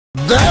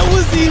That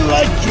was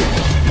electric.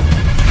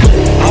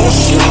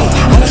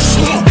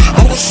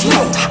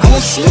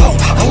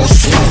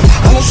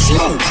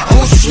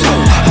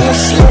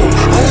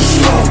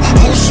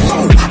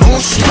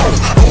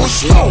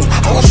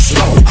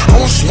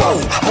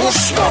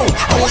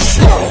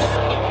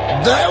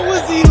 That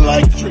was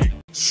electric.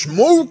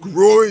 Smoke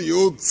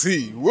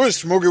royalty. We're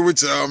smoking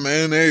with y'all,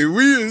 man. Hey,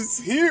 we is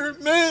here,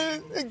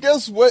 man. And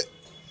guess what?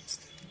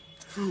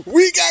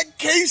 We got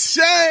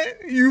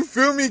KShine. You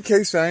feel me?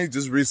 KShine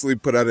just recently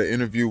put out an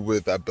interview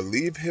with, I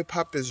believe, Hip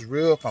Hop Is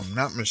Real, if I'm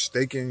not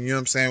mistaken. You know what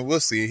I'm saying? We'll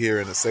see here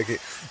in a second.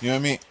 You know what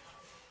I mean?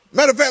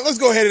 Matter of fact, let's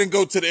go ahead and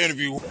go to the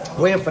interview.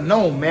 Waiting for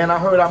NOME, man. I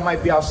heard I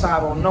might be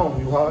outside on NOME.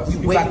 You heard?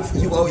 You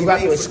got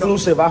the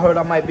exclusive. I heard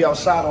I might be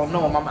outside on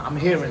NOME. I'm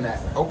hearing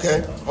that.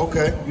 Okay,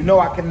 okay. You know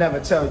I can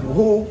never tell you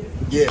who.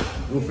 Yeah.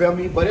 You feel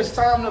me? But it's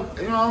time to,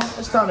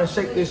 it's time to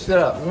shake this shit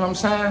up. You know what I'm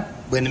saying?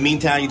 But in the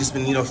meantime, you just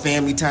been,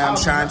 family time,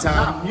 shine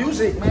time?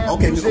 Music, man.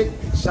 Okay, music.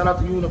 Shout out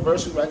to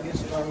Universal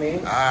Records, you know what I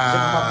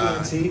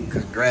mean?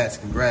 Congrats.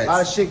 A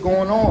lot of shit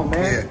going on,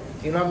 man.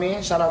 Yeah. You know what I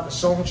mean? Shout out to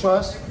Song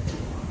Trust.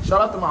 Shout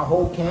out to my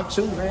whole camp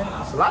too, man.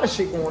 It's a lot of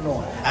shit going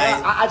on.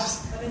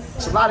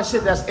 It's a lot of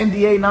shit that's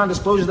NDA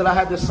non-disclosure that I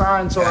had to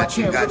sign, so I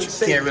can't really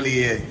say. Can't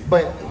really,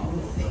 But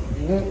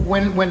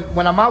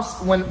when I'm out,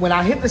 when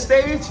I hit the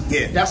stage,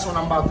 that's when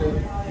you're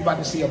about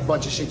to see a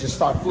bunch of shit just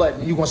start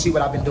flooding. You're gonna see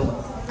what I've been doing.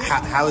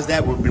 How has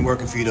that been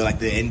working for you, though, like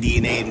the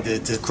NDA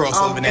and to cross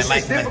over in that life?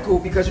 It's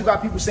difficult because you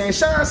got people saying,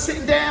 Shine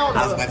sitting down,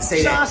 I was about to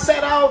say Shine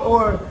sat out,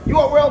 or you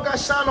a real guy,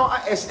 Shine on.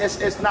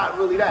 It's not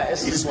really that.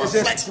 You just want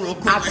to flex real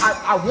quick.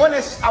 I want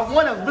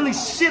to really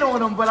shit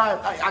on them, but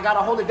I got to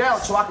hold it down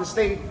so I can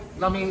stay,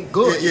 good. Yeah, you know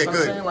good. What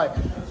I'm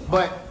saying?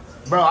 But,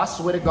 bro, I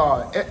swear to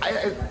God,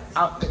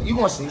 you're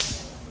going to see.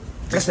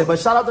 Listen, but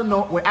shout out to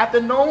NOME. After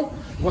NOME,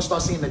 we're going to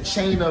start seeing the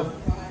chain of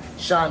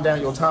Shine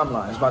down your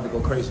timeline. It's about to go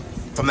crazy.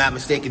 If I'm not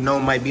mistaken,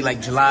 NOME might be like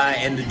July,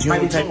 end of June.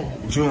 Might be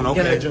June. Okay.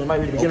 Beginning of June. Might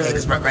be the beginning of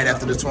it's right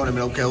after the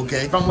tournament.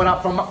 Okay. From what I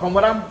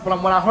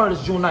heard,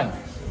 it's June 9th.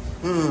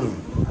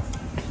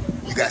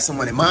 You got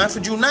someone in mind for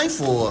June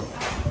 9th, or?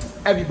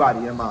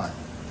 Everybody in mind.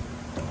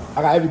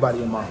 I got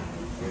everybody in mind.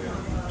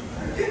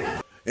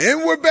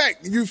 And we're back.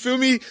 You feel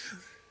me?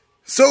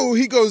 So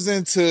he goes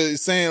into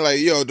saying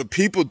like, yo, the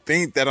people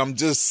think that I'm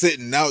just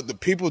sitting out. The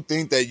people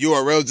think that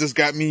URL just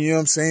got me, you know what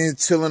I'm saying,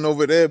 chilling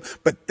over there.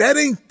 But that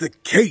ain't the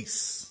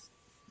case.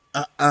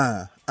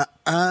 That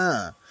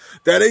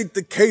ain't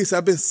the case.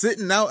 I've been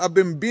sitting out. I've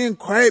been being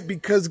quiet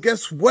because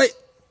guess what?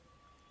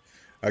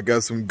 I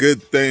got some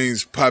good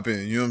things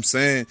popping, you know what I'm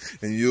saying?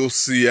 And you'll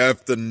see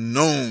after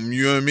NOME,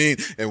 you know what I mean?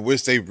 In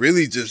which they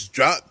really just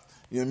dropped,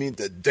 you know what I mean,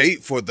 the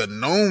date for the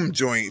NOME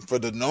joint, for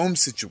the NOME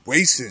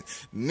situation.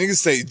 Niggas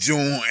say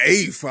June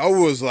 8th. I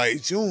was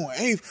like, June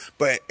 8th.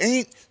 But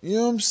ain't, you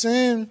know what I'm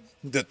saying,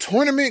 the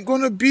tournament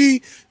gonna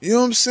be, you know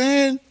what I'm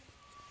saying,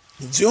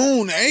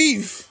 June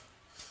 8th.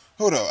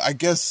 Hold up, I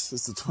guess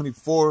it's the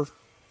 24th.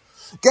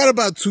 Got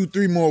about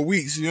 2-3 more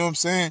weeks, you know what I'm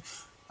saying?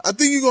 I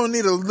think you're gonna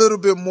need a little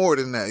bit more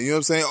than that, you know what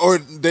I'm saying? Or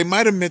they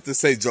might have meant to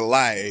say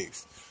July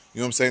 8th. You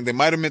know what I'm saying? They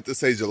might have meant to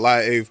say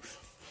July 8th.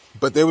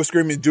 But they were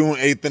screaming June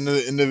 8th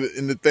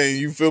in the thing.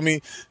 You feel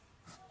me?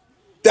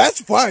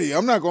 That's fire.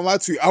 I'm not gonna lie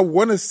to you. I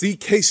want to see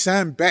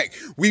KShine back.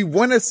 We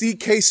want to see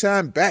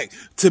KShine back.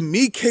 To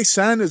me,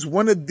 KShine is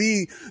one of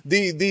the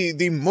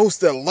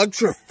most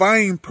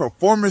electrifying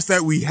performers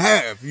that we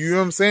have. You know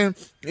what I'm saying?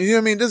 You know what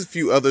I mean? There's a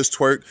few others,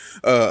 Twerk,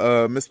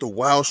 Mr.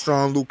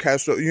 Wildstrong, Luke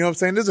Castro. You know what I'm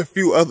saying? There's a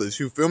few others.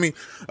 You feel me?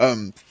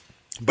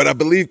 But I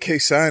believe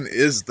KShine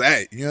is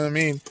that. You know what I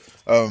mean?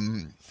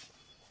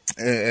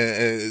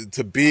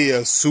 To be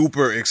a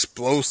super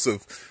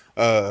explosive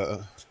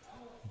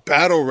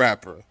battle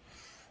rapper.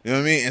 You know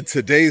what I mean? In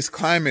today's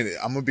climate,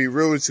 I'm going to be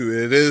real with you.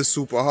 It is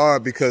super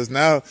hard because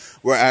now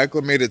we're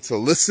acclimated to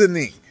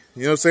listening.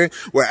 You know what I'm saying?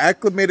 We're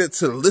acclimated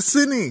to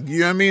listening. You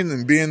know what I mean?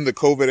 And being the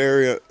COVID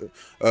area,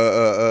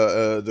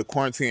 the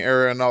quarantine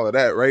era and all of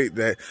that, right?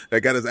 That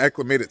got us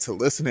acclimated to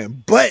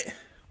listening. But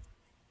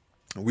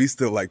we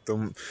still like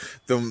them,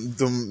 you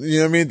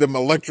know what I mean? Them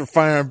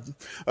electrifying,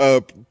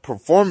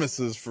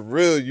 performances for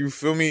real. You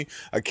feel me?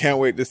 I can't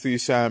wait to see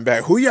Shine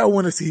back. Who y'all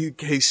want to see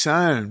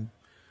KShine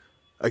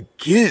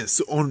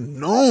against on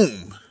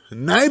NOME?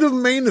 Night of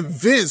main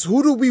events.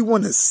 Who do we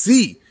want to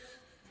see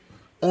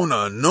on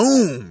a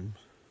NOME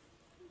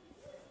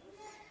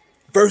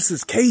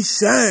versus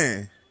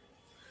KShine?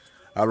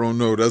 I don't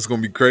know. That's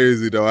going to be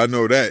crazy, though. I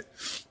know that.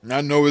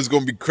 I know it's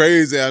going to be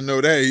crazy. I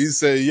know that. He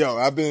said, yo,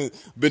 I've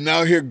been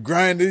out here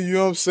grinding, you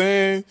know what I'm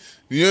saying?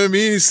 You know what I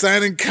mean?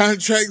 Signing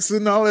contracts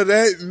and all of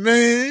that.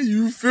 Man,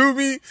 you feel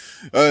me?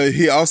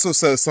 He also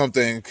said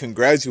something.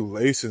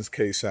 Congratulations,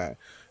 KShine.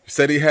 He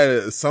said he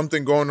had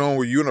something going on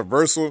with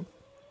Universal.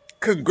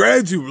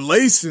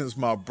 Congratulations,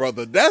 my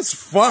brother. That's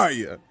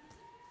fire.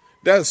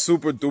 That's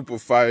super duper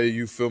fire.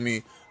 You feel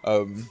me?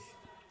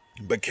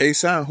 But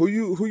KShine, who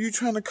you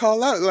trying to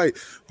call out? Like,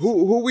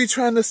 who we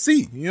trying to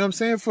see? You know what I'm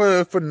saying?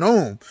 For NOME. You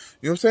know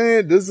what I'm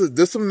saying?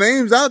 There's some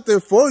names out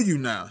there for you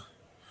now.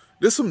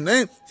 There's some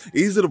names.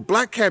 Easy the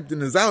Black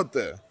Captain is out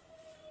there.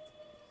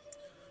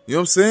 You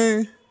know what I'm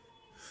saying?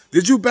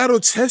 Did you battle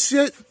Chess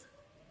yet?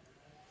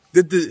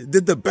 Did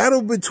the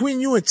battle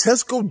between you and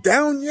Chess go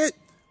down yet?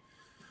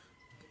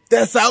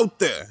 That's out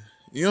there.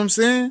 You know what I'm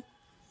saying?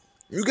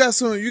 You got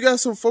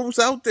some folks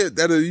out there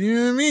that are, you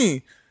know what I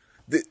mean?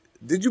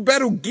 Did you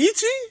battle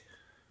Geechee?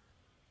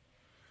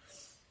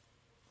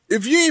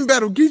 If you ain't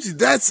battle Geechee,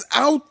 that's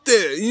out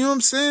there. You know what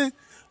I'm saying?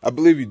 I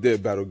believe you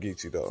did battle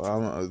Geechee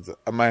though.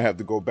 I might have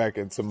to go back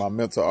into my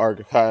mental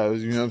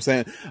archives. You know what I'm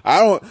saying? I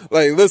don't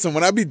listen,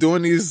 when I be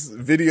doing these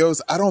videos,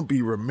 I don't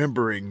be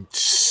remembering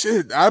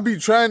shit. I be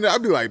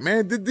like,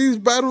 man, did these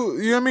battle,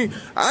 you know what I mean?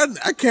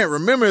 I can't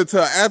remember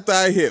until after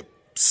I hit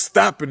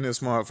stop in this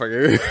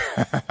motherfucker.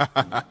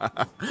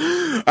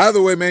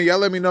 Either way, man, y'all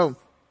let me know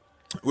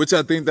what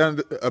y'all think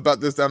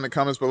about this down in the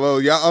comments below.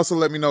 Y'all also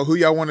let me know who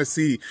y'all want to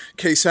see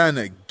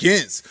KShine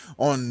against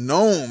on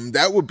NOME.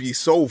 That would be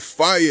so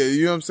fire.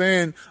 You know what I'm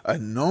saying? A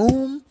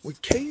NOME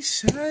with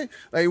KShine?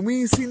 Like,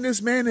 we ain't seen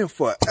this man in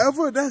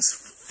forever. That's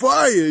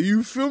fire.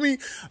 You feel me?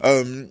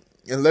 And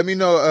let me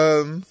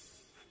know,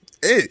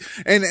 hey,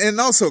 and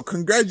also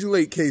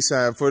congratulate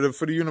KShine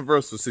for the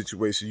Universal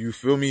situation. You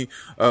feel me?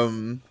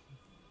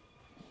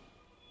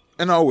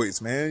 And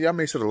always, man, y'all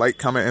make sure to like,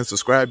 comment, and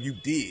subscribe. You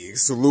dig.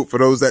 Salute for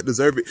those that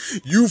deserve it.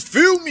 You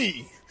feel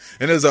me?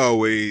 And as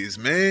always,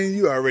 man,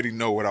 you already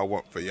know what I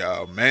want for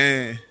y'all,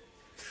 man.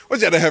 I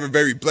want y'all to have a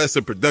very blessed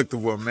and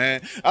productive one, man.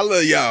 I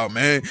love y'all,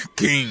 man.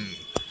 King.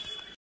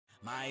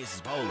 My ace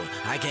is polar,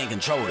 I can't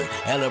control it.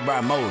 Hella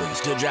bright motor,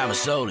 still driving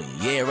slowly.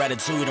 Yeah,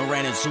 Ratatouille done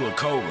ran into a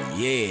cobra.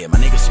 Yeah, my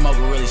nigga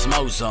smoking really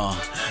smoke some.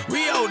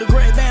 Rio, the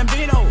great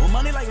Bambino,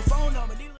 money like a phone number.